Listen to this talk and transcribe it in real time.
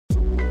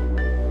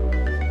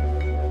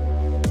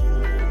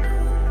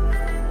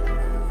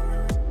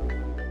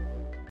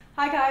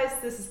Hi guys,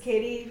 this is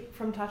Katie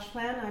from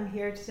TouchPlan. I'm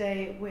here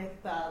today with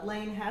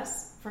Layne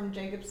Hess from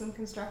Jacobsen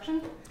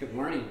Construction. Good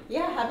morning.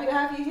 Yeah, happy to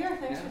have you here.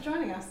 Thanks for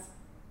joining us.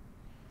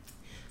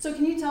 So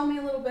can you tell me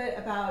a little bit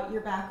about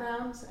your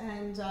background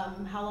and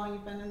how long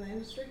you've been in the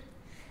industry?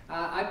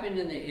 I've been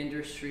in the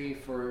industry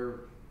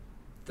for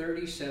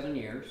 37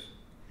 years.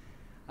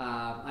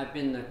 I've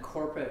been the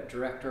corporate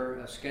director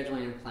of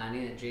scheduling and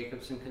planning at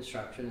Jacobsen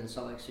Construction in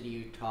Salt Lake City,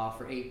 Utah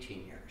for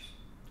 18 years.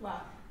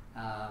 Wow.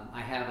 I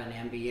have an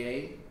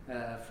MBA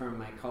from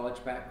my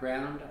college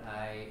background.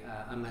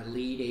 I'm a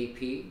lead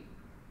AP.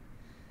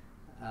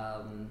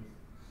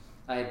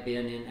 I've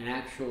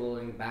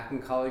been back in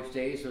college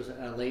days, was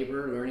a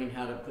laborer, learning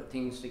how to put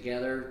things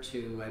together,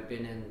 to I've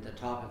been in the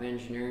top of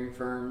engineering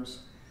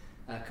firms,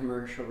 a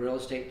commercial real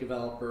estate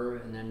developer,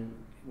 and then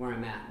where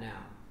I'm at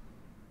now.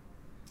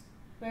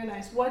 Very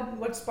nice.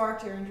 What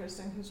sparked your interest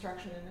in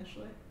construction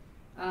initially?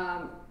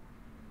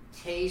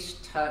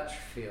 Taste, touch,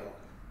 feel.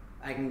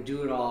 I can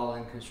do it all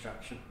in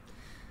construction.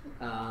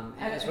 I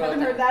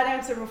haven't heard that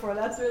answer before.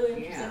 That's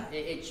really interesting.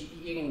 Yeah,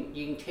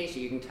 you can taste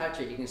it, you can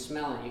touch it, you can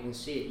smell it, you can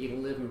see it, you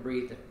can live and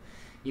breathe it.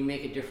 You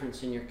make a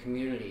difference in your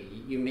community.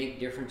 You make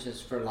differences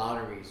for a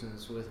lot of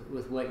reasons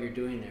with what you're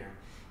doing there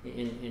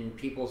in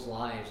people's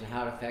lives and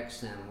how it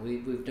affects them.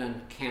 We've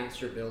done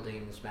cancer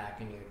buildings back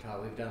in Utah.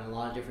 We've done a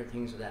lot of different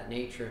things of that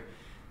nature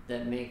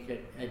that make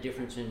a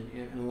difference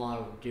in a lot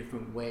of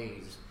different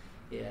ways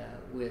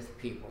with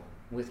people,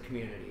 with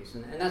communities,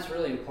 and that's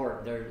really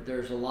important.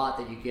 There's a lot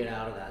that you get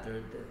out of that.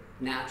 The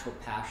natural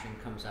passion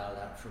comes out of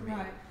that for me.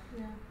 Right.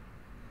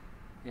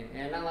 Yeah.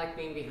 And I like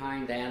being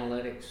behind the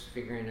analytics,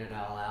 figuring it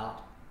all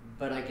out,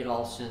 but I get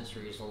all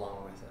sensories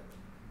along with it.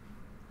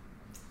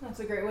 That's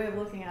a great way of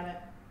looking at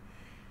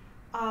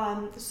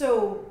it.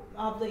 So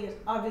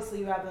obviously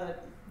you have a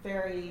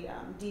very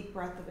deep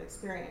breadth of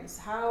experience.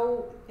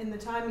 How, in the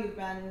time you've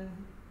been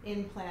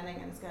in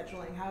planning and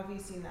scheduling, how have you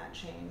seen that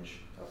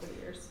change over the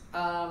years?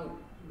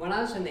 When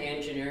I was in the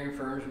engineering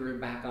firms, we were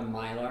back on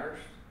Mylars,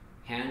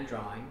 hand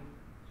drawing.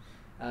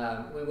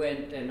 We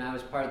went, and I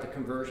was part of the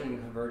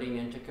converting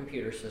into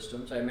computer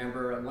systems. I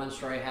remember one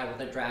story I had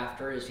with a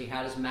drafter is he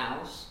had his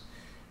mouse,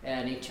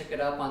 and he took it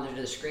up onto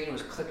the screen,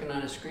 was clicking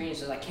on the screen, and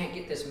says, I can't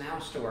get this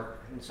mouse to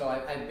work. And so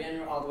I've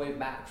been all the way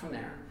back from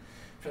there,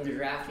 from the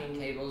drafting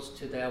tables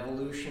to the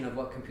evolution of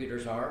what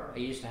computers are. I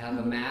used to have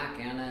a Mac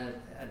and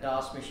a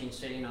DOS machine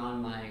sitting on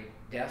my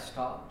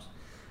desktops.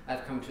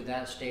 I've come to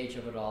that stage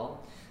of it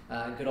all.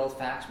 Good old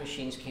fax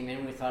machines came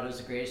in. We thought it was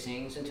the greatest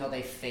things until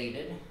they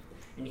faded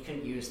and you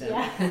couldn't use them.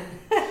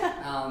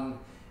 Yeah.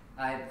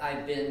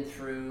 I've been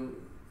through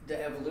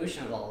the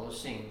evolution of all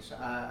those things.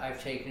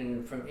 I've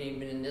taken from,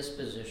 even in this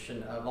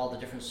position, of all the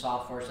different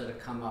softwares that have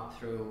come up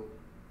through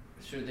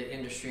the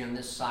industry on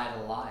this side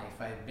of life.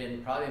 I've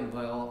been probably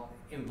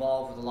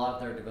involved with a lot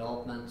of their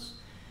developments,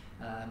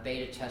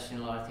 beta testing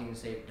a lot of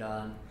things they've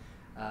done.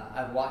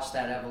 I've watched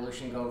that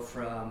evolution go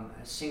from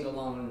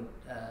single-owned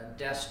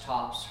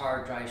desktops,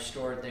 hard drives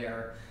stored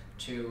there,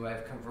 to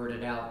I've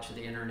converted out to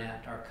the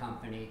internet, our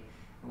company,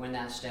 went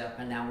that step,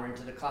 and now we're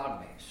into the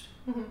cloud-based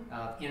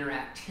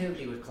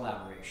interactivity with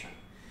collaboration.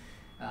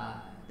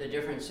 The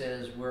difference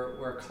is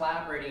we're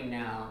collaborating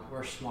now,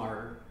 we're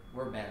smarter,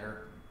 we're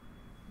better,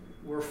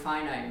 we're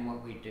finite in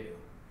what we do.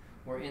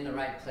 We're in the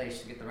right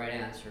place to get the right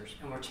answers,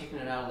 and we're taking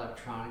it out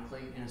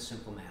electronically in a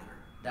simple manner.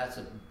 That's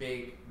a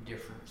big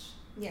difference.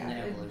 Yeah, in the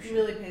evolution. It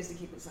really pays to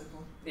keep it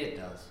simple. It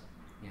does,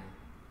 yeah.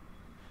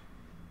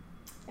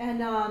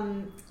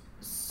 And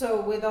so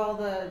with all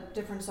the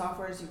different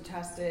softwares you've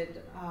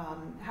tested,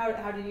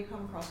 how did you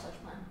come across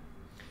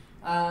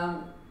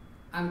TouchPlan?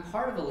 I'm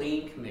part of a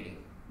Lean committee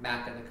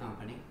back at the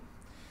company,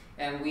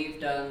 and we've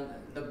done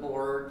the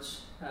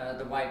boards,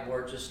 the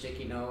whiteboards with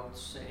sticky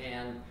notes,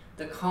 and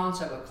the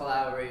concept of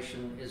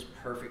collaboration is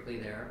perfectly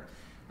there.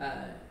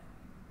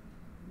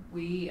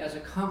 We, as a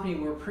company,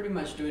 we're pretty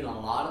much doing a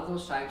lot of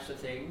those types of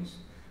things.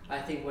 I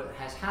think what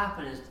has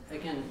happened is,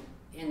 again,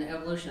 in the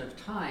evolution of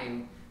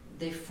time,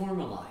 they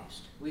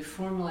formalized. We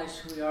formalized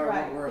who we are,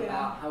 what we're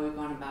about, how we've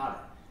gone about it.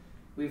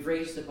 We've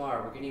raised the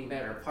bar, we're getting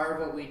better. Part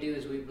of what we do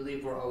is we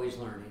believe we're always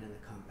learning in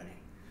the company.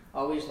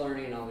 Always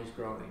learning and always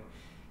growing.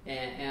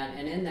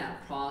 And in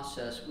that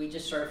process, we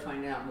just started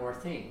finding out more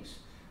things.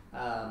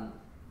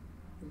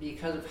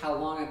 Because of how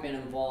long I've been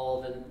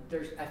involved, and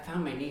I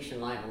found my niche in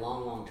life a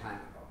long, long time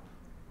ago.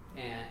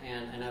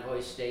 And I've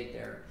always stayed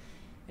there,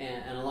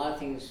 and a lot of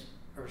things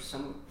are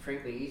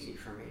frankly easy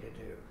for me to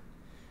do.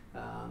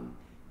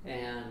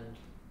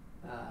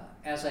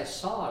 As I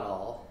saw it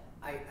all,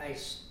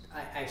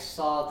 I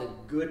saw the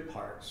good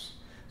parts.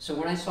 So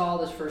when I saw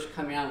this first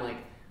coming out, I'm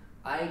like,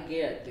 I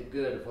get the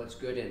good of what's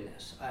good in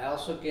this. I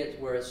also get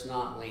where it's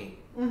not lean.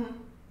 Mm-hmm.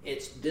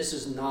 This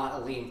is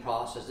not a lean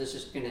process.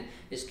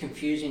 It's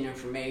confusing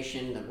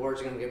information. The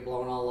boards are gonna get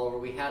blown all over.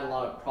 We had a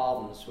lot of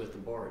problems with the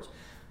boards.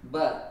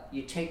 But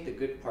you take the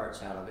good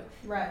parts out of it,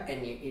 right,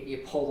 and you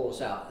pull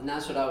those out. And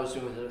that's what I was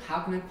doing with it. How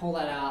can I pull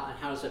that out, and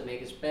how does it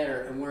make us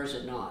better, and where is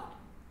it not?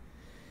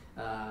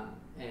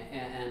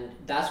 And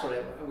that's what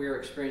we were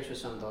experiencing with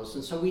some of those.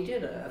 And so we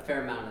did a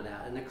fair amount of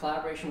that, and the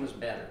collaboration was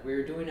better. We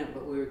were doing it,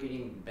 but we were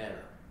getting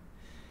better.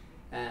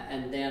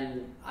 And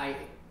then I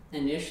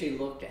initially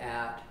looked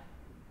at,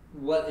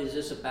 what is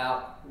this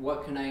about?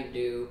 What can I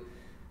do?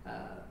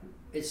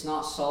 It's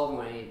not solving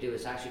what I need to do,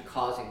 it's actually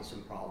causing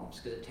some problems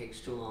because it takes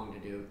too long to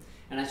do.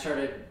 And I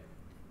started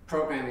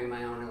programming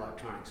my own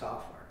electronic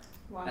software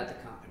at the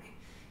company.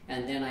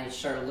 And then I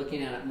started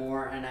looking at it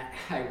more, and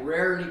I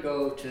rarely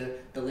go to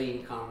the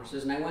Layne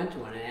conferences, and I went to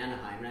one in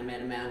Anaheim, and I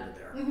met Amanda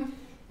there.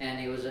 And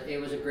it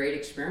was a great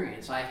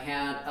experience. I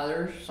had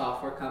other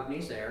software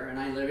companies there, and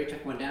I literally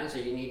took one down and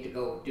said, you need to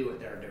go do what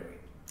they're doing.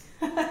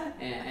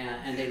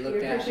 and they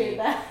looked at me.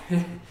 That.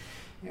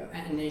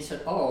 And they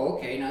said, oh,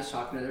 okay, and I was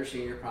talking to their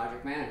senior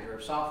project manager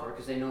of software,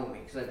 because they know me,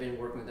 because I've been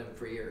working with them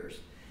for years.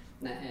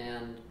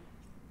 And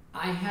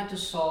I had to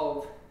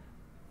solve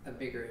a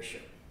bigger issue.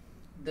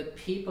 The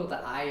people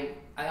that I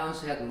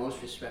honestly have the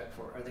most respect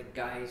for are the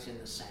guys in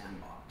the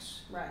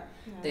sandbox. Right.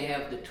 Yeah. They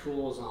have the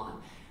tools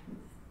on.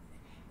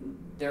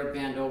 They're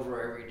bent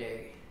over every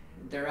day.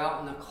 They're out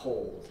in the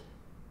cold.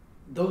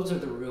 Those are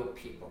the real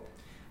people.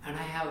 And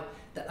I have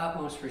the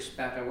utmost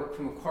respect. I work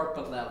from a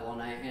corporate level,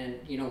 and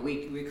you know,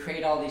 we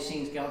create all these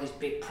things, get all these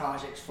big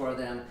projects for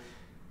them.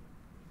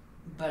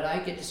 But I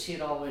get to see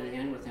it all the way to the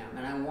end with them,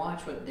 and I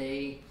watch what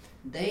they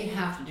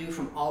have to do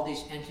from all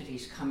these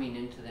entities coming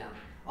into them.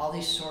 All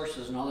these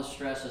sources and all the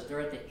stresses, they're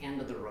at the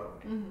end of the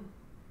road.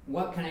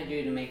 What can I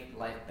do to make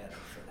life better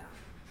for them?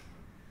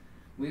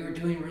 We were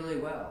doing really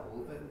well.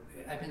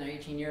 I've been there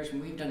 18 years, and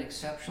we've done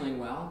exceptionally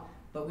well,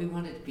 but we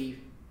wanted to be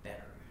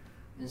better.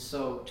 And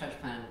so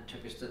TouchPlan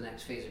took us to the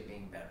next phase of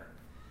being better.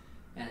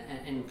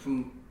 And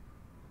from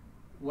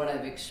what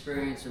I've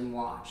experienced and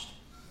watched.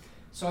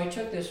 So I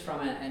took this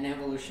from an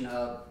evolution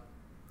of,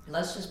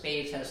 let's just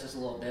beta test this a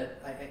little bit.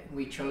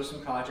 We chose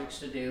some projects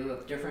to do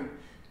of different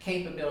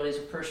capabilities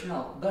of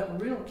personnel, but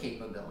real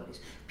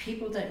capabilities.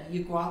 People that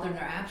you go out there and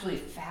they're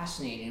absolutely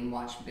fascinating and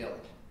watch build.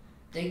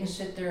 They can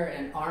sit there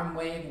and arm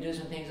wave and do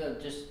some things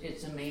that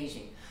it's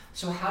amazing.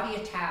 So how do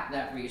you tap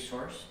that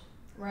resource?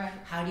 Right.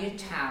 How do you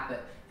tap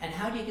it? And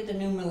how do you get the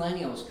new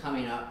millennials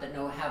coming up that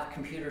have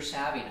computer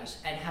savviness?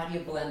 And how do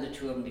you blend the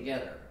two of them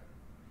together?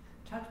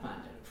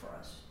 TouchPlan did it for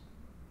us.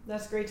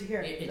 That's great to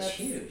hear. It's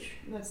huge.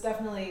 That's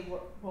definitely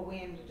what we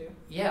aim to do.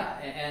 Yeah,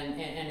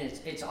 and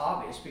it's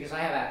obvious because I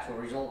have actual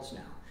results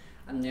now.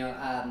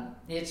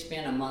 It's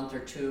been a month or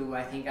two.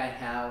 I think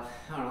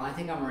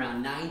I'm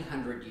around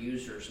 900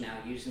 users now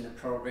using the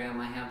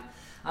program.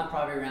 I'm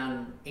probably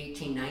around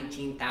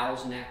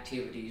 19,000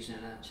 activities in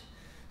it.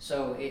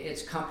 So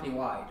it's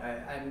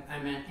company-wide.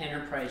 I'm an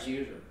enterprise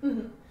user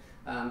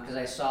because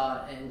I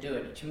saw it and do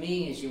it. To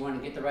me, is you want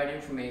to get the right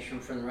information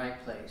from the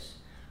right place,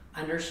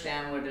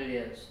 understand what it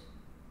is,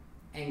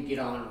 and get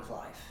on with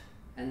life.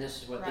 And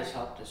this is what this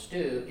helped us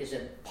do, is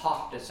it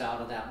popped us out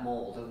of that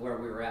mold of where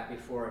we were at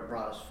before and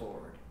brought us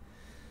forward.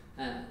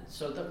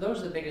 So those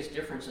are the biggest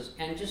differences.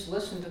 And just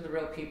listen to the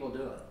real people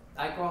do it.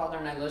 I go out there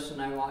and I listen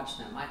and I watch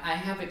them. I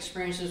have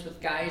experiences with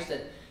guys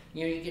that,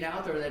 you get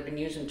out there, they've been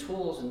using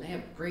tools and they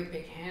have great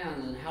big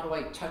hands, and how do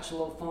I touch a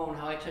little phone,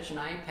 how do I touch an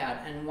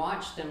iPad, and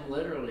watch them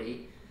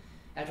literally,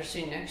 after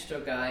sitting next to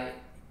a guy,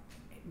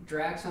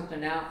 drag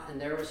something out, and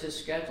there was his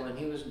schedule and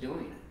he was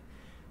doing it.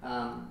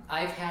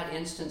 I've had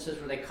instances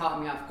where they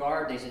caught me off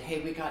guard. They said,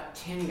 hey, we got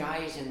 10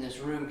 guys in this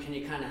room. Can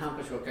you kind of help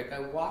us real quick? I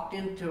walked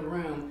into a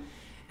room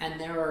and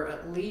there were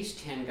at least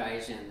 10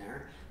 guys in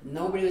there.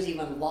 Nobody was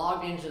even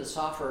logged into the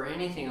software or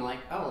anything. I'm like,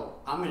 oh,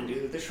 I'm going to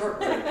do the short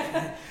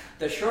version.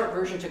 The short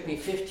version took me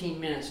 15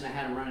 minutes and I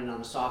had them running on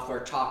the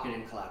software, talking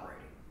and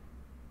collaborating.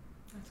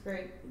 That's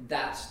great.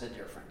 That's the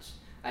difference.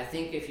 I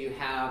think if you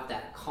have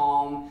that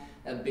calm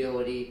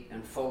ability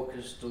and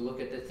focus to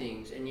look at the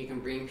things, and you can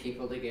bring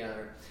people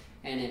together,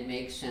 and it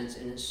makes sense,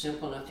 and it's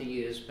simple enough to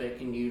use, but it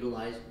can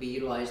be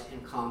utilized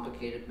in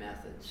complicated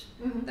methods.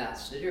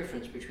 That's the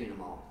difference between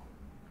them all.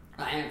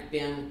 I have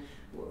been,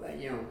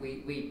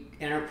 we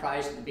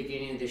enterprised at the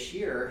beginning of this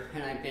year,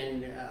 and I've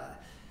been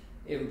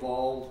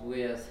involved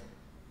with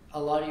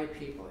a lot of your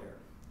people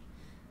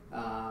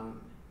here.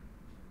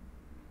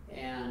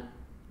 And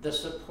the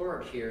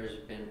support here has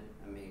been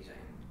amazing.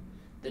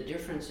 The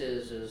difference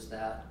is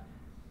that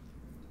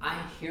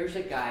here's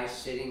a guy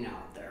sitting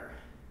out there,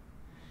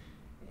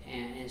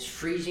 and it's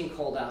freezing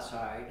cold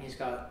outside. He's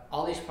got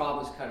all these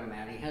problems cut him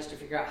out. He has to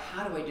figure out,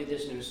 how do I do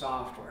this new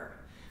software?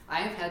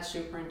 I have had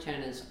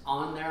superintendents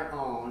on their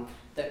own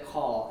that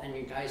call, and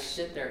you guys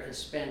sit there and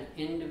spend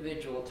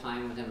individual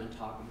time with them and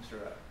talk them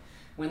through it.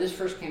 When this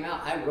first came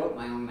out, I wrote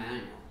my own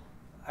manual.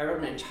 I wrote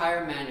an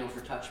entire manual for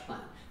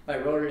TouchPlan, but I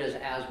wrote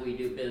it as we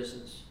do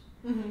business.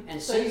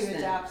 And so you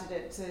adapted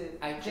it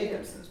to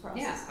Jacobsen's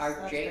process. Yeah,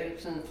 our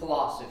Jacobsen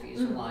philosophies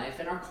in life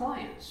and our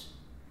clients.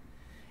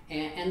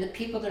 And the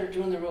people that are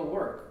doing the real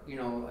work,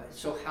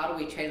 so how do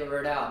we tailor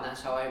it out? And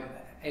that's how I'm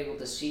able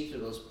to see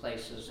through those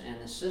places and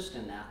assist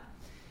in that.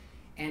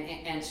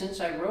 And since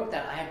I wrote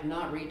that, I have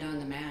not redone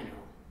the manual.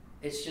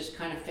 It's just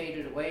kind of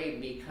faded away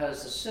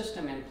because the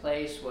system in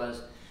place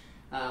was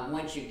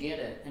once you get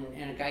it,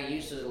 and a guy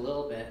uses it a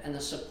little bit, and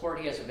the support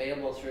he has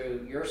available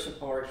through your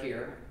support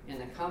here in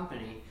the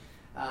company,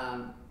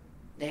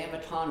 they have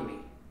autonomy.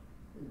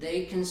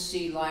 They can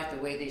see life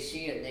the way they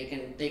see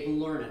it. They can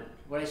learn it.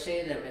 What I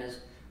say to them is,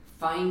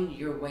 find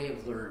your way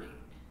of learning.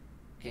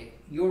 Okay,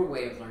 your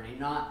way of learning,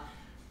 not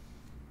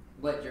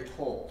what you're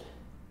told.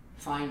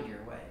 Find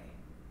your way.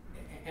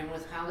 And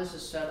with how this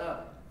is set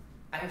up,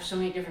 I have so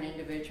many different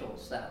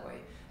individuals that way.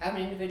 I have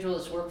an individual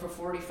that's worked for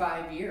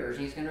 45 years,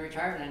 and he's going to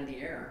retire at the end of the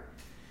year,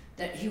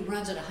 that he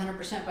runs it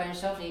 100% by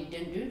himself, and he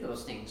didn't do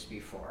those things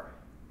before.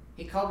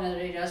 He called me the other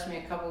day to ask me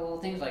a couple of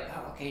little things like,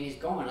 oh, okay, and he's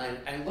going.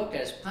 I looked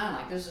at his plan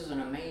like, this is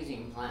an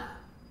amazing plan.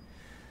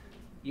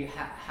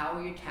 How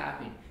are you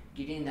tapping?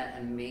 Getting that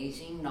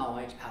amazing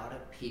knowledge out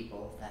of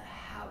people that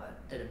have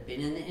it, that have been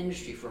in the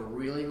industry for a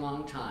really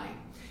long time,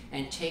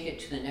 and take it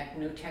to the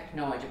new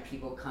technology of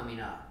people coming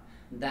up.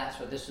 That's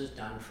what this has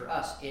done for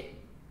us.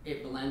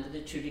 It blended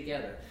the two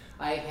together.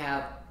 I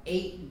have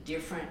 8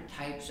 different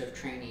types of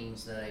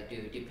trainings that I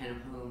do, depending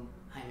on whom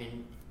I'm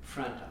in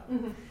front of.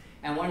 Mm-hmm.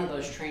 And one of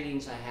those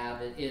trainings I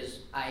have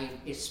is I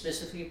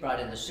specifically brought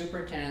in the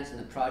superintendents and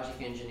the project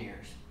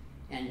engineers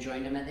and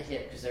joined them at the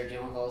hip because they're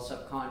dealing with all the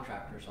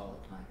subcontractors all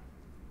the time.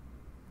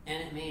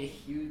 And it made a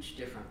huge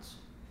difference,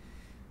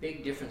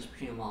 big difference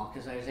between them all,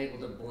 because I was able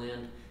to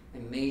blend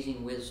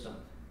amazing wisdom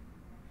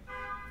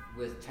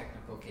with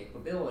technical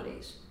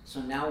capabilities. So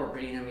now we're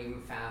bringing them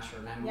even faster,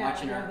 and I'm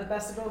watching the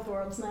best of both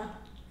worlds now.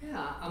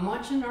 Yeah, I'm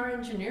watching our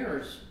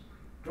engineers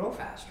grow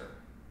faster,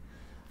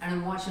 and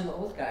I'm watching the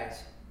old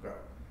guys grow.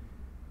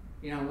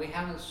 You know, we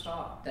haven't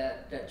stopped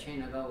that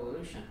chain of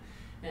evolution.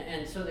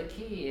 And so the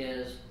key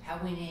is,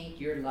 have we made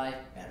your life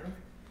better?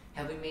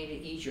 Have we made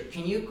it easier?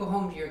 Can you go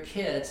home to your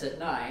kids at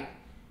night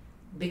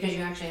because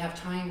you actually have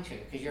time to,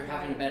 because you're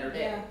having a better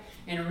day?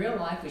 Yeah. In real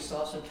life, we still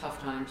have some tough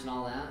times and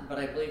all that, but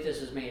I believe this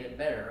has made it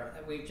better.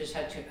 We've just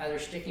had 2 other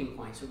sticking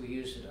points that we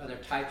use other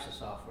types of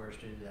softwares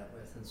to do that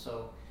with. And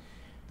so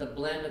the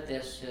blend of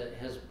this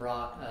has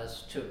brought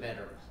us to a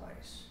better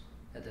place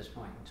at this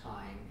point in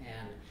time.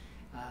 And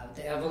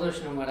the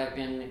evolution of what I've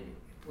been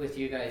with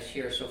you guys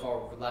here so far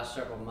over the last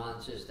several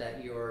months is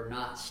that you're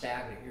not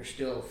stagnant. You're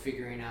still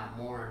figuring out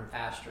more and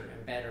faster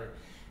and better,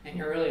 and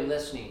you're really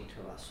listening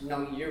to us.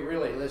 No, you're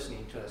really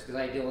listening to us, because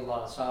I deal with a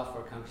lot of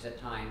software companies at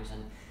times,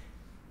 and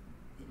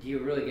do you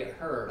really get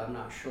heard? I'm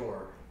not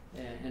sure.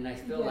 And I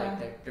feel like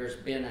that there's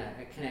been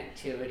a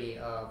connectivity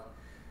of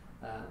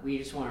we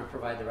just want to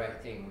provide the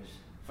right things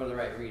for the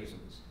right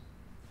reasons.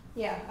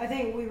 Yeah, I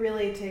think we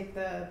really take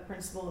the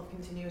principle of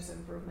continuous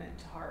improvement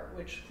to heart,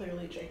 which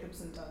clearly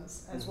Jacobsen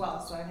does as well.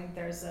 So I think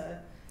there's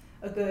a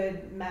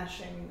good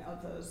meshing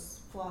of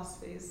those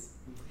philosophies.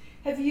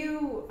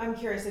 I'm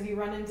curious, have you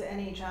run into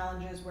any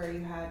challenges where you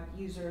had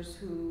users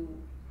who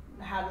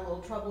had a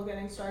little trouble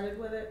getting started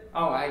with it?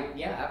 Oh,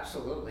 yeah,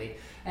 absolutely.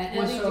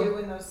 What do you do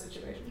in those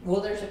situations?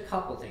 Well, there's a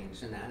couple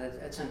things in that.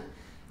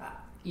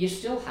 You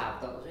still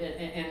have those,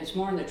 and it's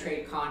more in the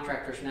trade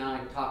contractors now. I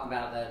can talk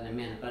about that in a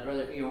minute, but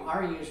rather,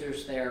 our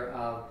users there,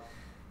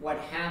 what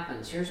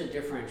happens, here's a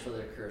differential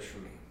that occurs for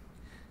me.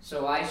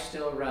 So I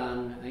still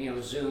run,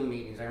 Zoom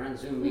meetings. I run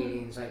Zoom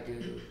meetings. I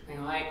do,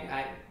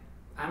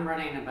 I'm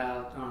running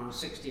about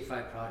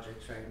 65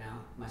 projects right now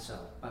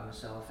by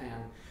myself,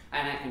 and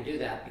I can do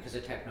that because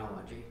of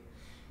technology,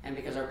 and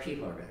because our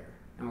people are better,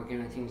 and we're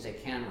giving things they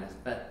can with.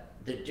 But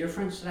the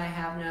difference that I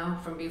have now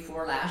from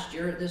before last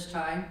year at this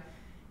time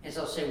is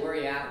I'll say, where are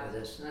you at with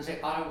this? And I say,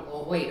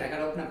 oh wait, I got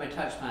to open up my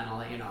touch plan. I'll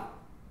let you know.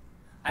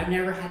 I've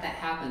never had that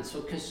happen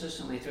so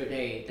consistently through a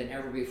day than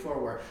ever before,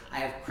 where I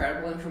have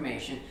credible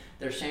information.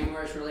 They're saying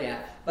where it's really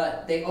at,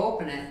 but they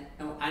open it,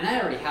 and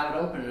I already have it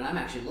open, and I'm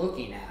actually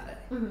looking at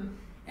it. Mm-hmm.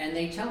 And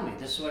they tell me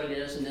this is what it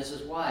is and this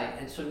is why.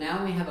 And so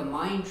now we have a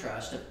mind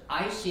trust of,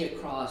 I see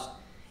across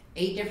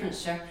 8 different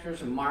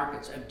sectors of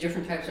markets of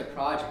different types of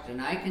projects,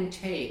 and I can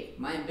take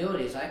my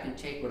abilities, I can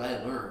take what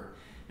I learned,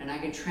 and I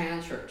can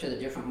transfer it to the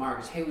different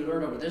markets. Hey, we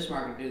learned over this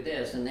market to do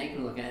this, and they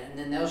can look at it, and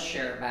then they'll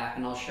share it back,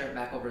 and I'll share it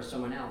back over to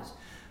someone else.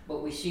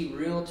 But we see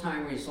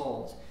real-time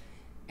results,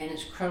 and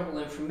it's credible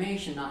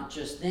information, not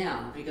just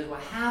them, because what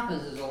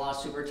happens is a lot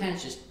of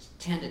superintendents just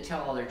tend to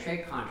tell all their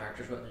trade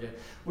contractors what to do.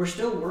 We're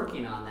still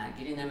working on that,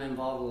 getting them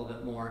involved a little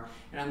bit more,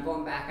 and I'm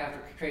going back after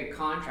trade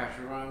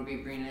contractors. We're going to be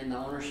bringing in the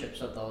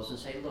ownerships of those and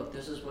say, look,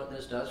 this is what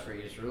this does for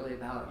you. It's really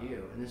about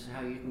you, and this is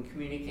how you can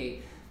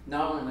communicate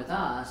not only with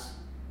us,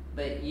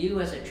 but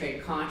you as a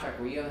trade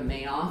contractor, where you have a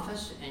main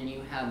office and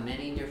you have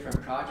many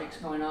different projects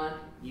going on,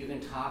 you can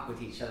talk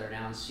with each other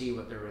now and see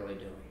what they're really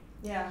doing.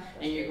 Yeah.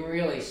 And you can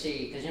really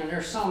see, because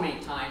there's so many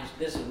times,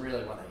 this is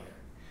really what I hear.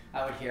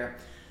 I would hear,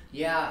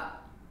 yeah,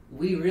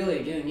 we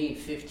really do need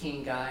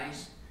 15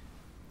 guys.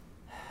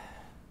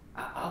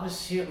 I'll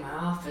just see what my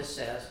office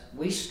says.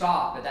 We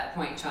stop at that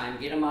point in time,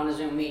 get them on a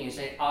Zoom meeting and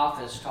say,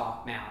 office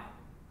talk now.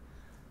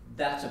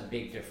 That's a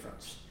big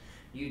difference.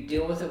 You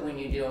deal with it when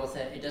you deal with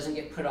it. It doesn't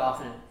get put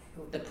off, and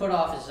the put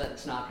off is that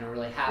it's not going to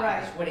really happen.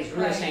 Right. What he's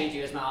really saying to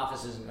you is, my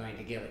office isn't going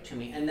to give it to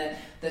me. And the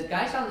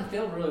guys out in the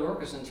field really work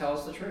with us and tell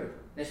us the truth.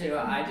 They say,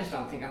 well, I just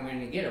don't think I'm going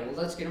to get it. Well,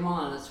 let's get them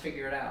on. Let's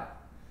figure it out.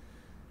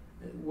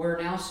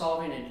 We're now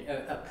solving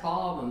a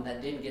problem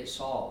that didn't get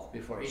solved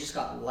before. It just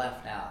got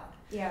left out.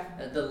 Yeah.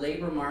 The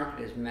labor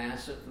market is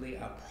massively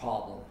a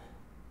problem.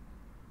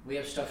 We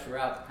have stuff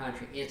throughout the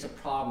country. It's a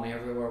problem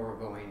everywhere we're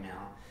going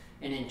now.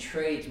 And in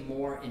trades,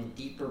 more and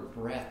deeper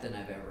breadth than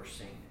I've ever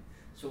seen.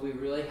 So we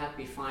really have to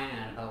be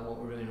finite about what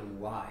we're doing and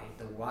why.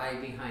 The why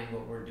behind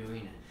what we're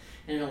doing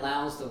it. And it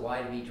allows the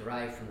why to be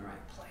derived from the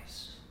right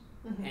place.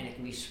 Mm-hmm. And it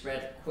can be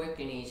spread quick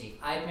and easy.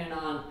 I've been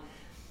on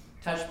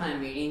touch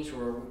plan meetings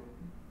where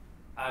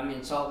I'm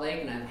in Salt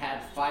Lake and I've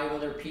had 5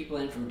 other people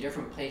in from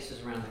different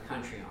places around the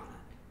country on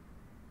it,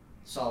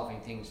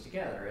 solving things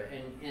together.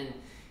 And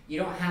you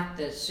don't have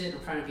to sit in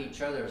front of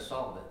each other to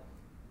solve it.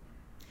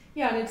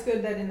 Yeah, and it's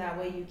good that in that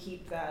way you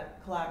keep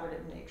that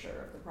collaborative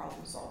nature of the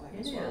problem solving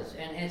as well. It is,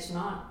 and it's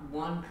not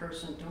one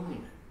person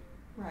doing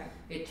it. Right.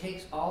 It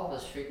takes all of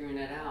us figuring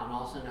it out, and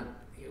all of a sudden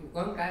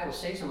one guy will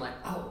say something like,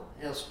 oh,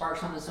 it'll spark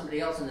something to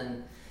somebody else, and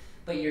then,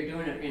 but you're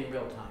doing it in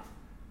real time.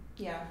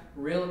 Yeah.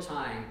 Real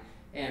time,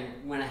 and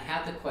when I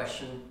have the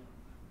question,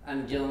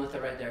 I'm dealing with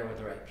it right there with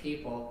the right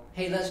people.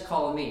 Hey, let's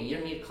call a meeting. You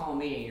don't need to call a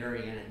meeting, you're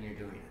already in it and you're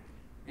doing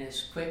it. And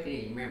it's quick and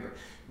easy. Remember,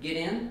 get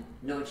in,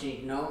 know what you need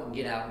to know, and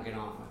get out and get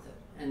on with it.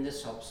 And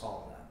this helps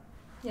solve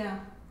that. Yeah.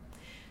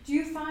 Do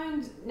you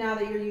find now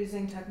that you're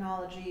using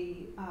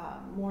technology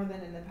more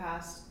than in the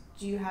past,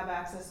 do you have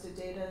access to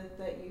data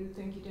that you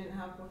think you didn't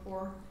have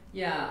before?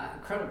 Yeah,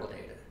 incredible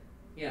data.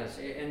 Yes,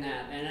 and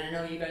I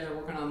know you guys are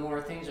working on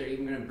more things that are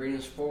even going to bring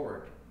us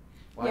forward.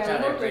 Watch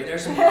out, everybody.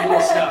 There's some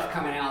cool stuff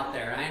coming out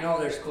there. I know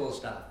there's cool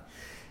stuff.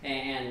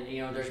 And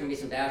you know, there's going to be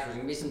some dashboards, there's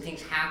going to be some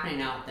things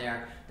happening out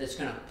there that's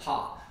going to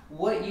pop.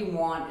 What you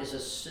want is a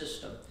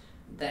system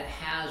that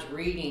has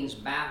readings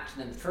back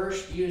to the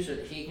first user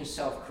that he can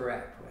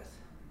self-correct with.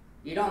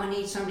 You don't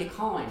need somebody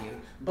calling you,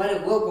 but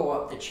it will go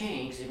up the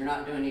chain, because if you're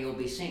not doing it, you'll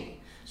be seen.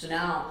 So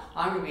now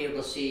I'm going to be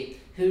able to see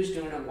who's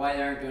doing it, why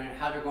they aren't doing it,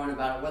 how they're going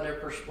about it,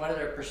 what are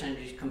their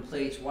percentages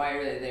completes, why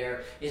are they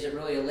there, is it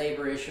really a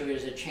labor issue,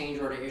 is it a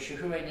change order issue,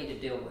 who do I need to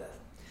deal with?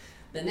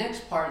 The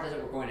next part that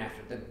we're going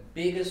after, the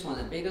biggest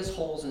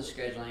holes in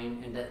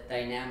scheduling and the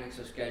dynamics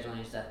of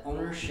scheduling is that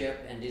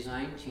ownership and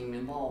design team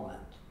involvement.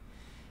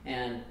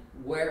 And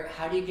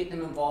how do you get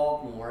them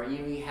involved more?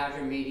 You have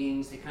your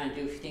meetings, they kind of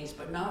do things,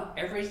 but not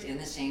everybody's in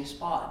the same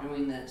spot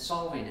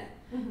solving it.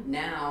 Mm-hmm.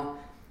 Now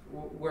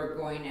we're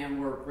going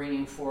and we're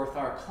bringing forth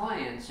our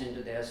clients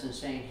into this and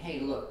saying, hey,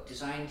 look,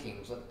 design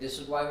teams, look, this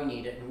is why we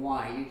need it and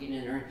why. You get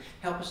in there and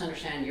help us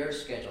understand your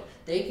schedule.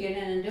 They get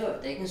in and do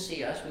it. They can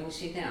see us, we can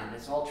see them.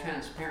 It's all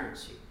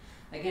transparency.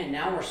 Again,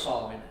 now we're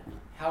solving it.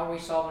 How are we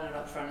solving it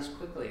up front as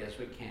quickly as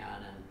we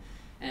can?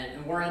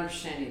 And we're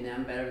understanding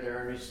them better, they're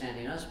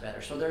understanding us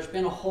better. So there's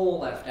been a hole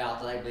left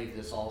out that I believe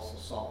this also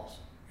solves.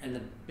 And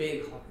the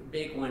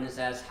big one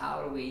is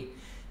how do we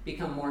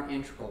become more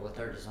integral with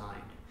our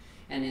design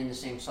and in the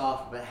same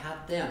software, but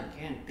have them,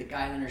 again, the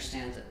guy that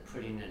understands it,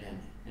 putting it in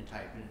and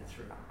typing it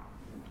through.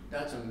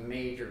 That's a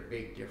major,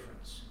 big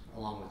difference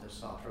along with the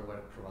software, what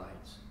it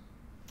provides.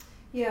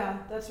 Yeah,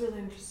 that's really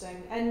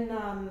interesting. And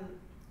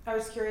I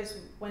was curious,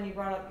 when you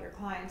brought up your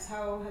clients,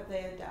 how have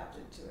they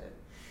adapted to it?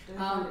 Do they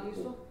find it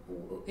useful?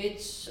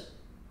 It's,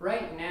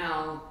 right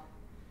now,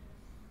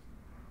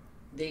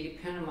 they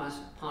depend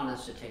upon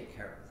us to take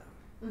care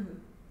of them. Mm-hmm.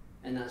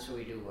 And that's what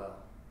we do well.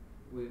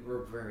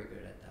 We're very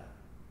good at that.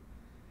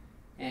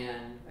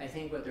 And I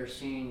think what they're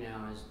seeing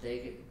now is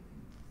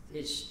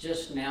it's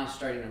just now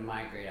starting to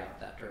migrate out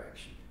that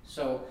direction.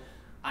 So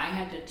I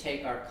had to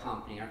take our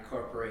company, our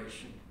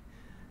corporation,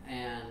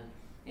 and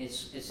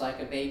it's like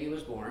a baby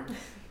was born.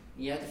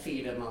 You have to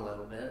feed them a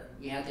little bit.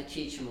 You have to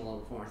teach them a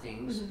little more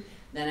things. Mm-hmm.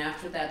 Then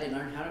after that, they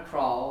learn how to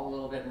crawl a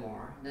little bit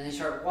more. Then they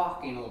start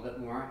walking a little bit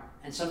more.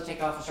 And some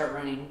take off and start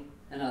running,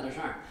 and others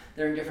aren't.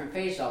 They're in different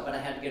phases of it, but I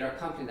had to get our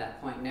company to that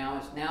point.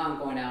 Now I'm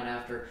going out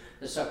after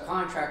the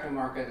subcontractor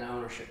market and the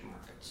ownership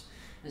markets.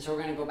 And so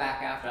we're going to go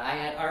back after. I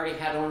had already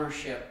had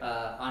ownership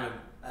on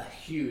a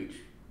huge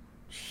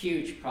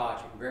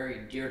project, very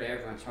dear to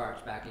everyone's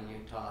hearts back in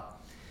Utah.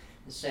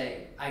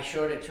 And I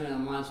showed it to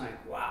them once, I'm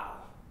like, wow.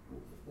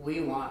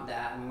 We want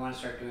that, and we want to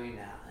start doing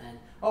that. And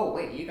oh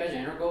wait, you guys are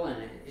integral,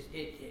 and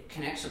it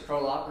connects the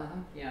prologue. Uh-huh.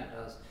 Yeah, it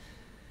does.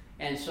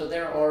 And so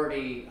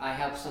I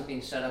have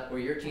something set up where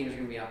your team is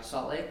going to be out to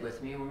Salt Lake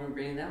with me, and we're going to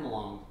bring them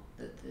along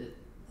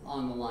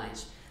the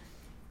lines.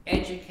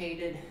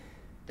 Educated,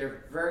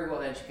 they're very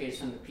well educated.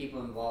 Some of the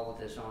people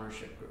involved with this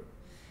ownership group,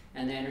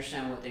 and they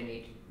understand what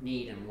they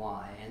need and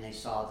why, and they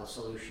saw the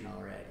solution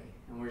already.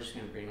 And we're just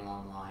going to bring them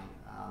along the line.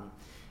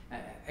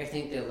 I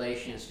think the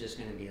elation is just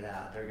going to be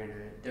that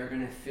they're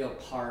going to feel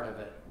part of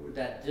it.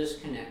 That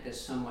disconnect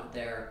is somewhat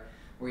there,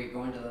 where you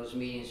go into those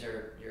meetings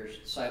or you're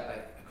side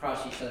by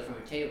across each other from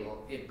a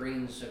table. It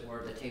brings it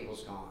where the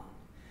table's gone,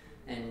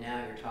 and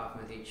now you're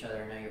talking with each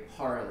other. Now you're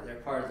part of it. They're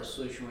part of the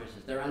solution.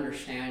 They're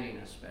understanding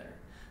us better.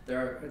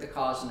 They're the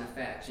cause and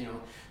effects. You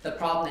know, the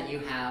problem that you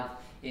have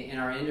in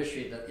our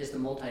industry is the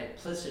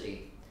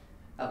multiplicity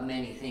of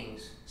many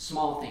things,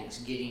 small things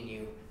getting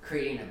you,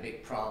 creating a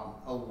big problem,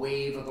 a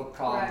wave of a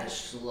problem Right. that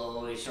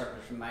slowly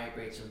starts to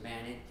migrate. So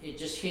man, it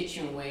just hits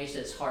you in ways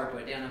that's hard to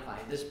identify.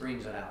 This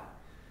brings it out.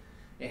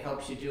 It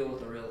helps you deal with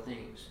the real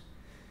things.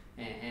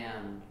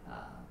 And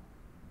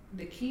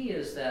the key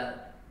is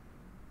that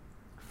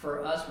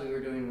for us, we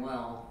were doing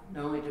well.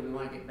 Not only did we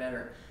want to get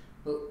better,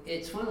 but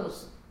it's one of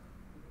those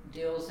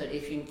deals that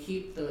if you can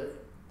keep the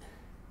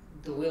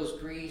wheels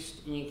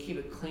greased and you keep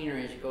it cleaner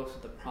as you go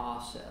through the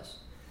process,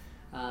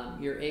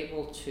 you're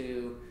able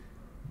to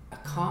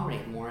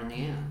accommodate more in the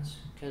ends.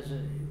 Because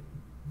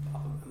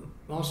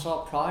most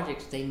all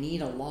projects, they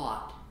need a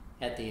lot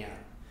at the end.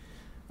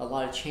 A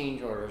lot of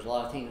change orders, a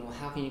lot of things. Well,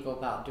 how can you go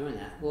about doing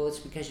that? Well, it's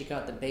because you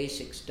got the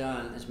basics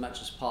done as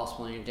much as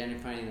possible and you're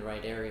identifying the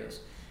right areas.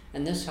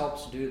 And this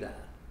helps do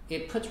that.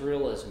 It puts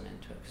realism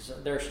into it,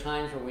 because there's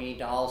times where we need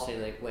to all say,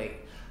 like, wait,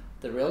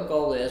 the real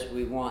goal is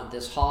we want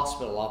this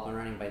hospital up and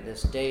running by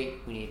this date.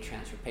 We need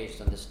transfer patients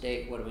on this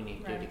date. What do we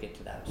need to do to get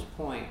to those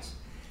points?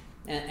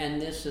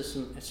 And this is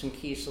some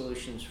key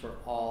solutions for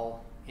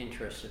all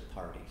interested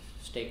parties,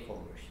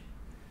 stakeholders,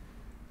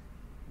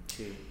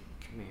 to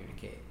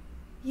communicate.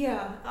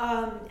 Yeah,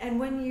 and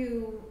when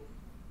you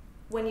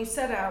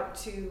set out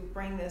to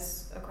bring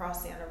this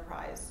across the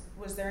enterprise,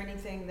 was there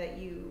anything that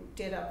you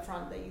did up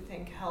front that you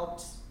think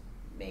helped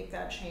make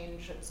that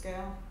change at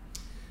scale?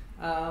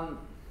 I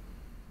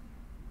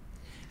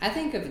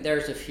think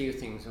there's a few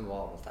things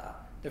involved with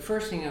that. The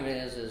first thing of it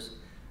is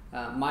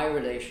my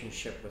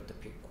relationship with the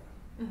people.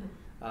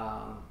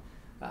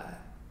 Mm-hmm.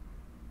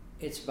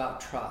 It's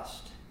about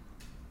trust.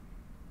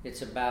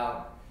 It's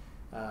about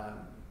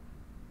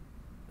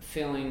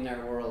filling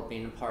their world,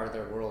 being a part of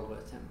their world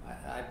with them.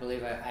 I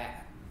believe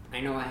I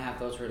know I have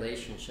those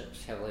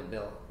relationships heavily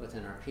built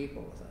within our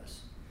people with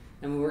us.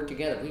 And we work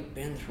together. We've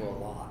been through a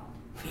lot.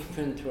 We've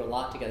been through a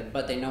lot together,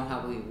 but they know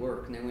how we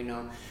work, and then we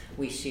know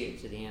we see it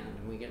to the end,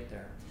 and we get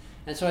there.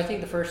 And so I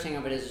think the first thing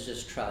of it is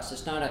just trust.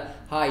 It's not a,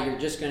 hi, you're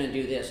just going to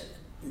do this.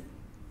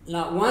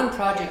 Not one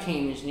project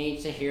team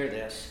needs to hear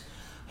this.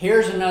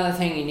 Here's another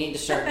thing you need to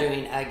start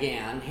doing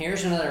again.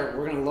 Here's another,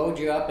 we're going to load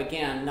you up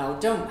again. No,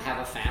 don't have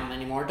a family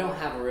anymore. Don't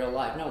have a real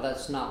life. No,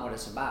 that's not what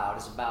it's about.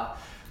 It's about,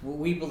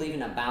 we believe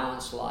in a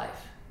balanced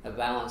life, a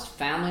balanced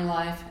family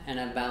life and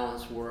a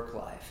balanced work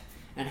life.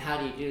 And how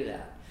do you do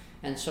that?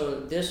 And so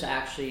this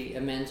actually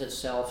amends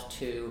itself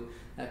to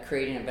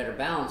creating a better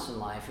balance in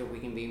life if we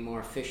can be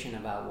more efficient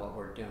about what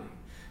we're doing.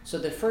 So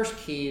the first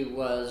key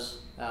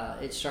was,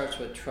 it starts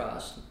with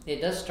trust.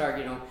 It does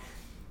start,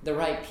 the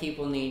right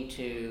people need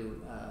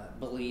to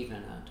believe in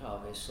it,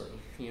 obviously.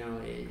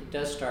 It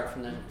does start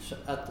from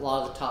a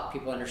lot of the top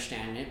people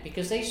understanding it,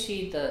 because they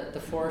see the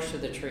forest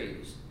of the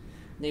trees.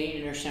 They need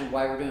to understand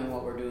why we're doing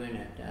what we're doing.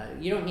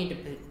 You don't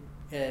need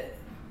to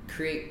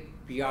create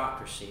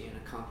bureaucracy in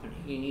a company.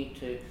 You need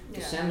to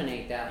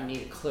disseminate that. You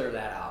need to clear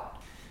that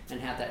out and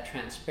have that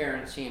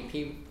transparency. And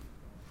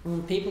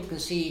when people can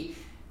see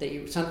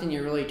that something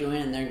you're really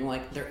doing, and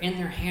they're in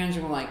their hands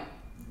and like,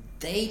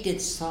 they did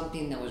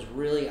something that was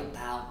really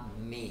about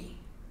me.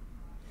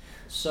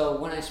 So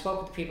when I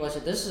spoke with people, I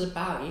said, this is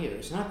about you.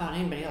 It's not about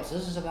anybody else.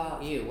 This is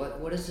about you.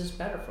 What is this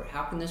better for?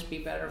 How can this be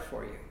better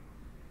for you?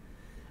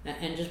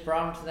 And just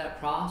brought them to that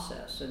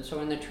process. And so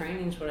in the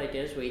trainings, what I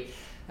did is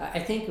I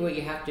think what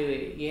you have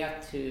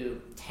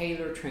to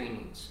tailor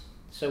trainings.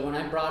 So when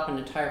I brought up an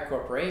entire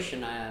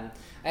corporation, I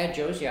had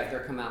Josie out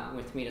there come out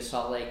with me to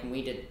Salt Lake, and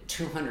we did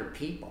 200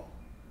 people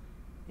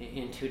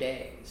in 2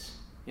 days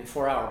in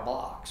 4-hour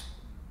blocks,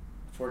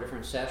 4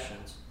 different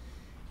sessions.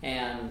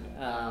 And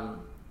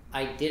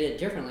I did it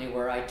differently,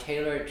 where I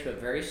tailored it to a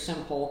very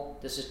simple,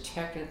 this is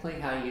technically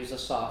how you use the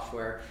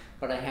software,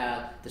 but I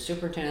had the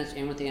superintendents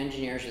in with the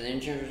engineers, and the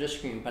engineers were just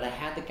screaming, but I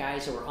had the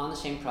guys that were on the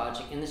same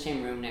project in the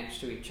same room next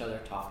to each other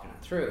talking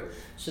it through.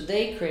 So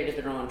they created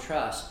their own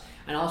trust,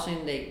 and all of a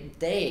sudden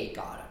they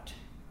got it.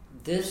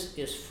 This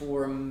is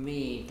for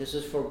me. This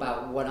is for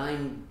about what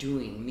I'm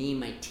doing, me,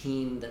 my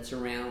team that's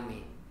around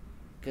me.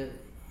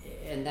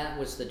 And that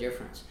was the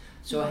difference.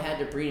 So I had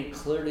to bring it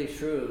clearly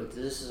through.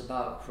 This is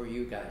about for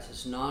you guys.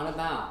 It's not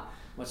about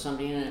what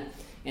somebody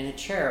in a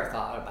chair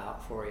thought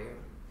about for you.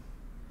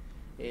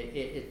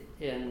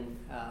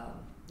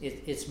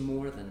 It's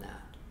more than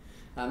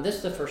that. This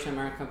is the first time in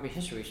our company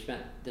history we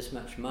spent this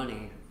much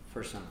money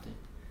for something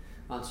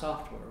on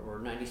software. We're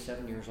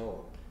 97 years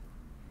old,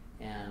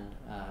 and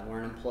we're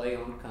an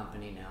employee-owned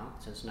company now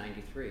since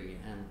 2003,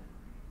 and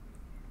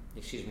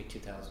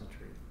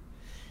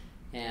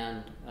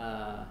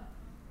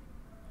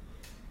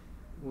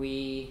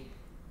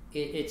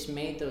it's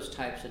made those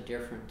types of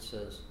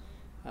differences.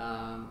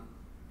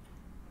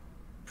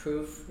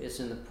 Proof is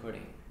in the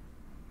pudding.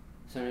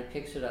 So when it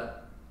picks it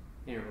up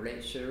and it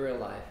relates to real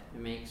life, it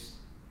makes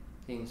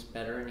things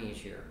better and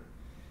easier.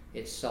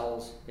 It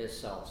sells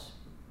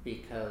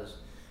because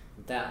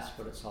that's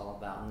what it's all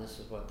about, and this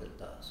is what it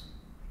does.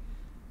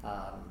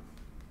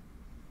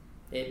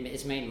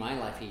 It's made my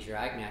life easier.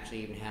 I can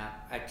actually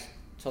I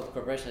told the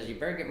corporation, I said, you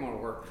better get more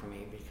work for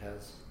me,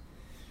 because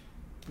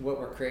what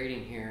we're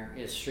creating here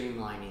is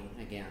streamlining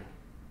again.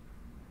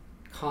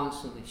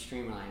 constantly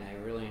streamlined. I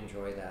really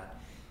enjoy that.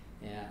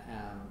 Yeah,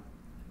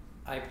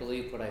 I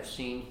believe what I've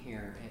seen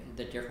here,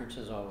 the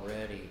differences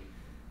already,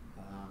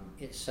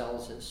 it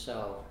sells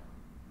itself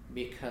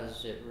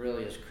because it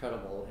really is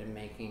credible in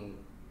making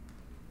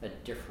a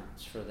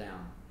difference for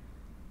them.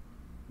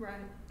 Right,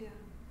 yeah.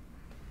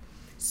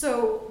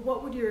 So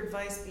what would your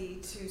advice be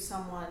to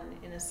someone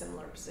in a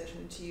similar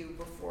position to you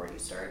before you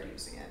started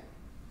using it?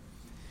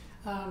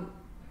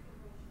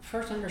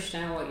 First,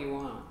 understand what you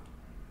want.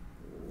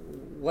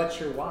 What's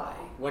your why?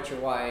 What your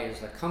why is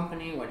the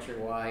company, what's your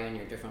why in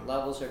your different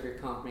levels of your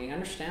company.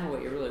 Understand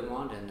what you really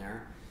want in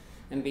there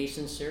and be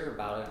sincere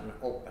about it and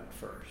open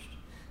first.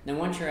 Then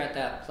once you're at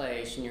that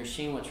place and you're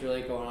seeing what's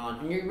really going on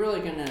and you're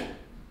really going to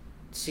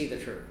see the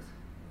truth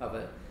of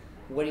it,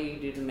 what do you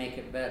do to make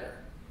it better?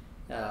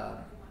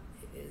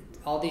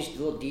 All these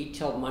little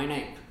detailed,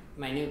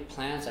 minute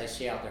plans I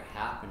see out there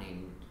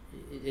happening,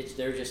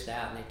 they're just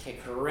that, and they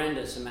take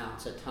horrendous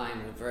amounts of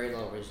time with very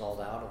little result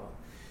out of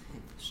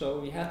them.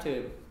 So you have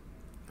to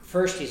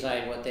first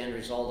decide what the end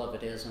result of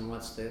it is and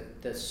what's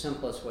the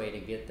simplest way to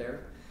get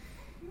there.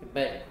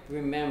 But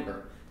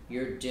remember,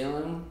 you're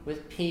dealing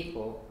with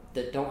people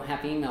that don't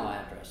have email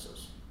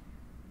addresses.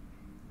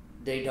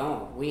 They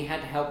don't. We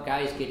had to help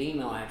guys get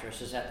email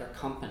addresses at their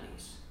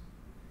companies.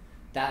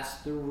 That's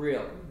the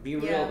real. Be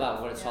real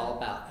about what it's all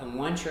about. And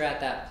once you're at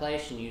that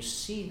place and you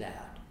see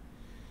that,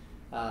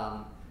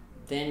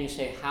 then you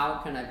say, how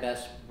can I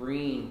best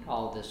bring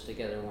all this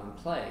together in one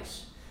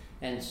place?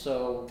 And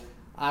so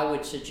I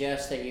would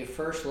suggest that you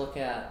first look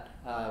at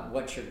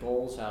what your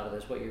goals out of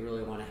this, what you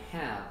really want to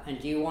have.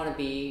 And do you want to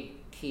be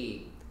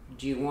key?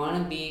 Do you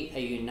want to be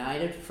a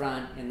united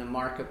front in the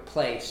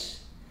marketplace?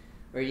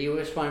 Or you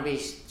just want to be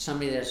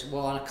somebody that's,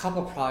 well, on a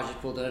couple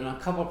projects we'll do it, and on a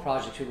couple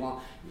projects we won't.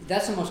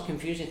 That's the most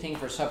confusing thing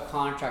for a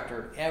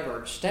subcontractor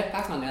ever. Step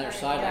back on the other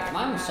side. Like if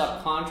I'm a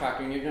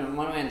subcontractor and you're doing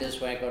one way and this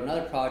way, I go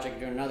another project,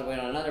 do another way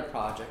on another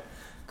project.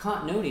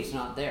 Continuity's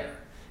not there.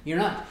 You're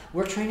not.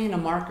 We're training a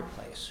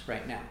marketplace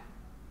right now.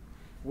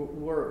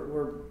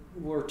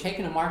 We're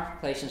taking a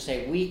marketplace and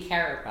say we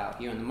care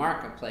about you in the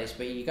marketplace,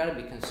 but you got to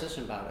be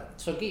consistent about it.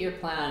 So get your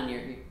plan and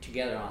you're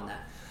together on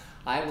that.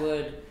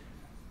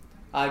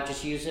 I'd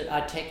just use it.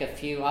 I'd take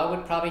I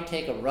would probably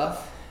take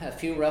a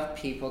few rough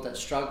people that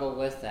struggle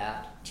with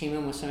that, team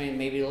them with somebody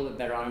maybe a little bit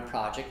better on a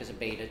project as a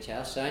beta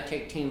test. So I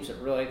take teams that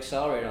really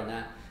accelerate on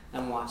that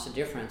and watch the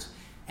difference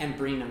and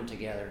bring them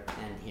together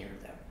and hear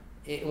them.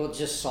 It will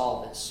just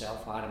solve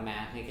itself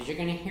automatically because you're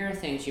going to hear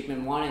things you've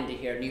been wanting to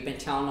hear and you've been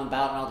telling them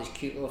about and all these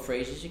cute little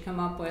phrases you come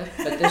up with,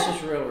 but this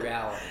is real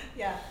reality.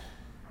 Yeah.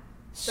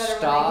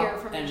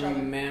 Stop and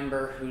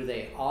remember who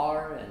they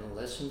are and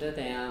listen to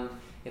them.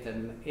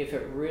 If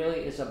it really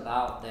is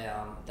about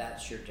them,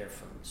 that's your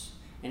difference.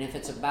 And if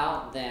it's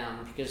about them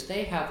because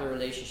they have the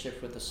relationship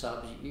with the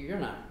subs, you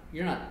don't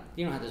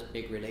have this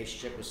big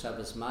relationship with subs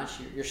as much.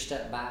 You're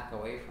step back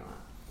away from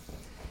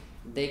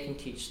it. They can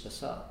teach the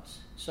subs.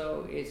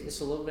 So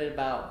it's a little bit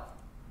about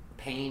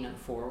paying it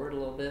forward a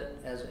little bit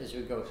as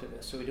we go through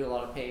this. So we do a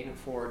lot of paying it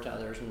forward to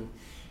others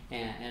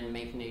and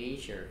making it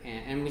easier.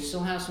 And we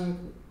still have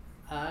some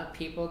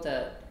people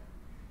that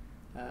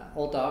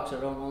old dogs that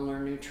don't want to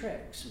learn new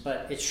tricks,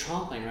 but it's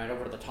trampling right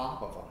over the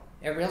top of them.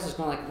 Everybody else is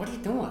going like, what are you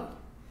doing?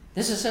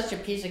 This is such a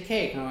piece of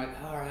cake. And I'm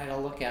like, all right,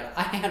 I'll look at it.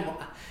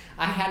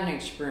 I had an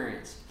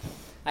experience.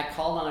 I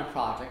called on a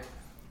project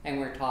and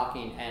we were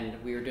talking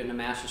and we were doing a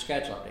master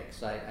schedule update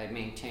because I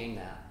maintained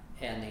that.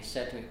 And they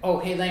said to me, oh,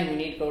 hey, Layne, we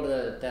need to go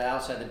to the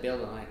outside of the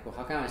building. I'm like, well,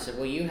 how come? I said,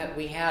 well,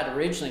 we had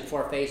originally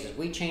 4 phases.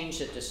 We changed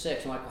it to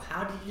 6. I'm like, well,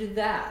 how did you do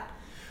that?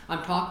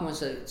 I'm talking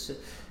with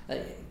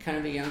kind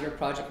of a younger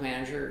project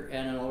manager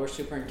and an older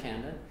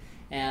superintendent.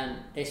 And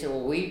they said,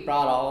 well, we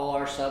brought all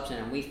our subs in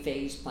and we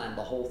phase planned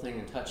the whole thing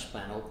in touch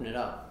plan, open it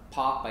up.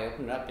 Pop, I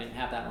opened it up, didn't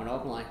have that one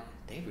open. Like,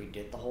 they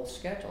redid the whole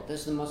schedule.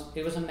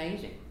 It was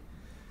amazing.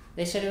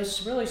 They said it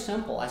was really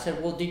simple. I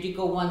said, well, did you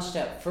go one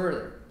step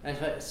further?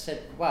 I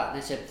said, what? And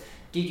they said,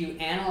 did you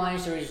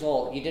analyze the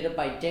result? You did it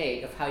by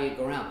date of how you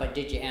go around, but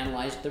did you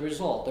analyze the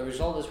result? The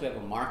result is we have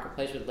a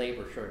marketplace with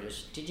labor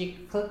shortages. Did you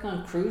click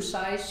on crew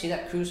size? See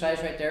that crew size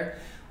right there?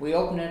 We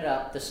opened it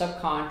up. The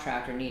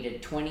subcontractor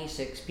needed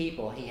 26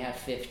 people. He had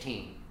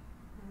 15.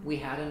 We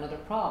had another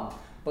problem,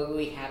 but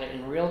we had it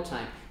in real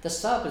time. The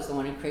sub is the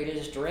one who created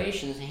his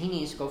durations, and he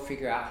needs to go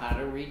figure out how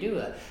to redo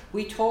it.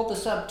 We told the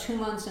sub 2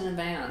 months in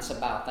advance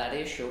about that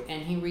issue,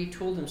 and he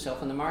retooled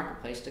himself in the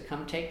marketplace to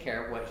come take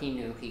care of what he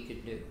knew he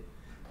could do.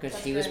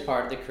 Because he was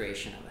part of the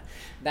creation of it.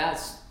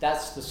 That's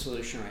the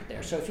solution right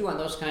there. So if you want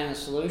those kind of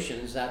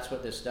solutions, that's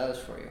what this does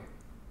for you.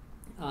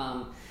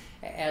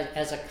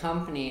 As a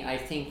company, I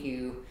think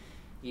you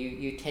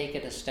take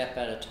it a step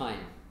at a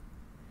time.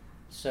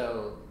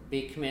 So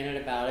be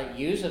committed about it.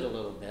 Use it a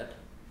little bit.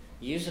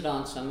 Use it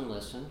on some and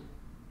listen,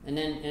 and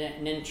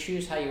then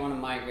choose how you want to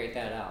migrate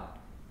that out.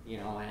 You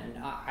know, and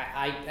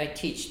I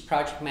teach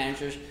project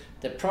managers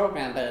the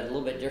program, but a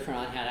little bit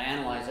different on how to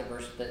analyze it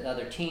versus the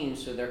other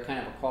teams, so they're kind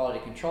of a quality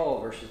control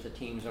versus the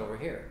teams over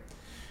here.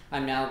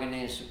 I'm now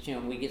going to,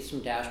 we get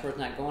some dashboards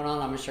and that going on.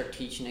 I'm going to start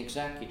teaching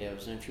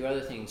executives and a few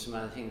other things, some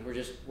other things.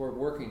 We're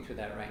working through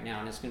that right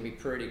now, and it's going to be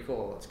pretty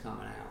cool what's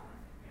coming out.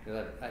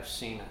 Because I've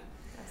seen it.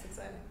 That's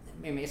exciting.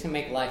 I mean, it's going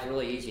to make life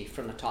really easy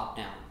from the top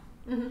down.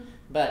 Mm-hmm.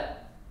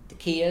 But the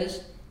key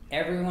is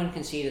everyone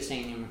can see the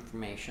same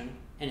information,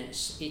 and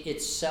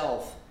it's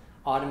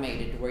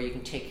self-automated where you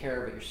can take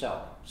care of it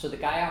yourself. So the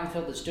guy out in the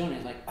field that's doing it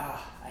is like,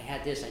 I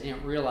had this, I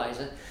didn't realize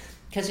it.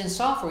 Because in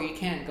software, you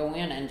can't go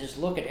in and just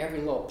look at every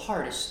little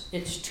part.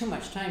 It's too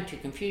much time to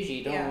confuse you.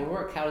 You don't know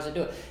work. How does it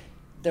do it?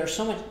 There's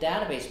so much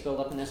database built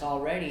up in this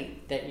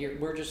already that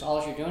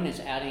all you're doing is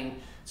adding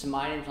some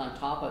items on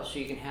top of it so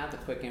you can have the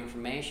quick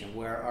information.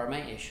 Where are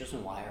my issues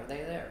and why are they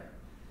there?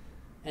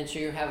 And so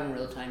you're having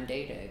real-time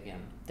data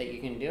again that you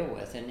can deal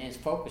with, and it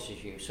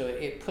focuses you. So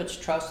it puts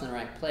trust in the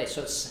right place.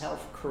 So it's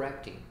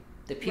self-correcting.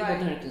 The people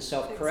doing it can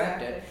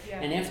self-correct it.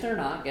 Yeah. And if they're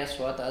not, guess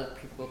what? The other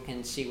people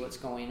can see what's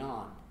going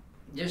on.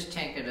 Just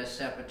take it a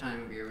step at a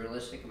time, be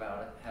realistic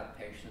about it, have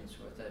patience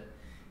with it.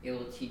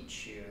 It'll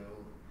teach you,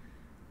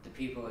 the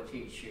people will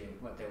teach you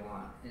what they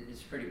want.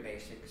 It's pretty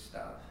basic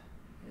stuff.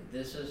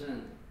 This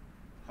isn't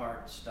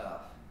hard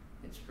stuff.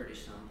 It's pretty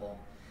simple.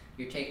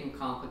 You're taking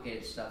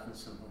complicated stuff and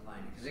simplifying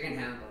it, because they can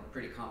handle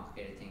pretty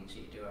complicated things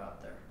you do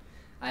out there.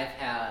 I've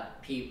had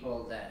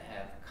people that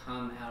have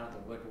come out of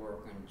the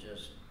woodwork and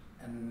just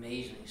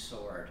amazingly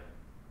soared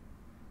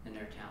in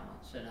their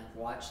talents, and I've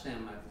watched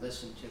them, I've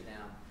listened to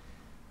them.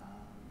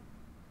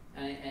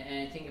 And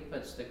I think it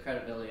puts the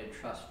credibility and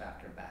trust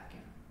factor back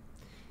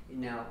in.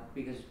 Now,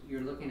 because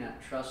you're looking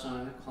at trust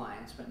on the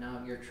clients, but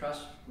now your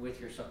trust with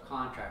your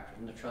subcontractors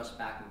and the trust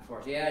back and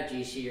forth. Yeah,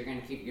 GC, you're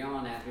going to keep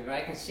yelling at me, but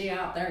I can see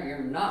out there you're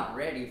not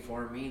ready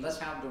for me. Let's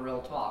have the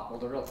real talk. Well,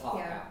 the real talk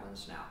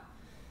happens now.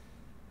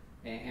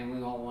 And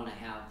we all want to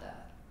have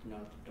that.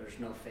 There's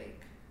no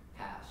fake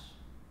pass.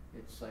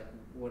 It's like,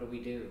 what do we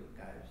do,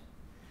 guys?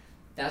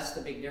 That's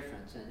the big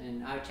difference.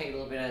 And I would take a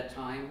little bit at a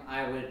time.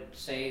 I would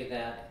say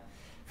that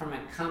from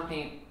a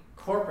company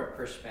corporate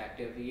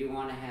perspective, you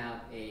want to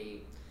have a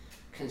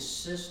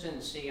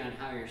consistency on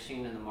how you're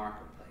seen in the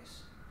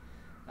marketplace.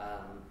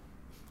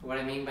 What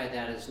I mean by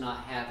that is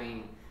not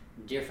having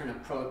different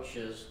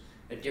approaches,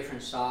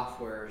 different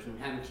softwares, and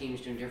having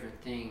teams doing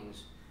different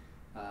things.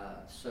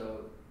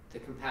 So the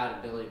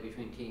compatibility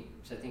between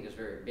teams, I think, is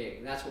very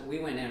big. That's what we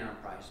went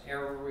enterprise.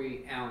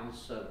 Every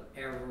ounce of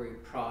every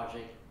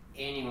project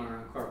anywhere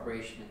in a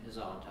corporation is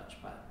on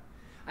touchpad.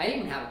 I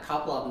even have a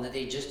couple of them that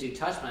they just do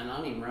touchpad, and I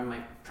don't even run my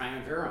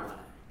Primavera on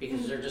it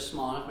because they're just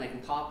small enough and they can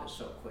pop it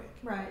so quick.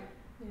 Right.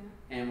 Yeah.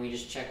 And we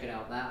just check it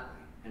out that way.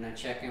 And I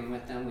check in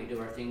with them. We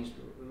do our things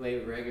the way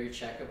we regularly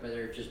check it, but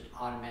they're just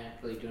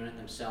automatically doing it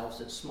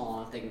themselves. It's small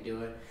enough they can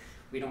do it.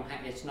 We don't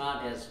have. It's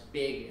not as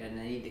big, and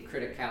they need the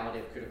criticality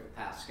of critical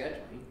path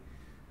scheduling.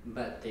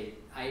 But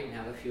I even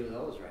have a few of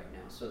those right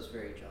now, so it's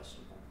very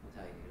adjustable with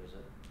how you use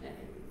it. And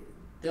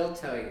they'll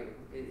tell you.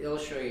 It'll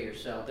show you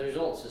yourself. The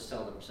results just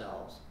tell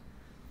themselves.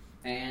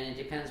 And it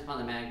depends upon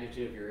the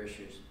magnitude of your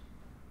issues.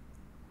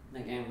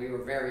 Again, we were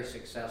very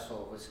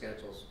successful with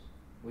schedules.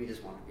 We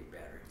just want to be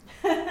better.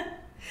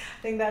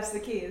 I think that's the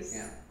key, is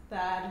the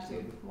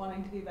attitude,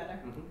 wanting to be better.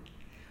 Mm-hmm.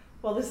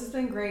 Well, this has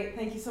been great.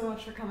 Thank you so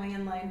much for coming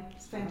in, Layne.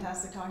 It's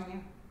fantastic talking to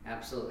you.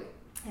 Absolutely.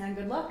 And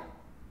good luck.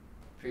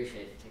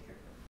 Appreciate it. Take care.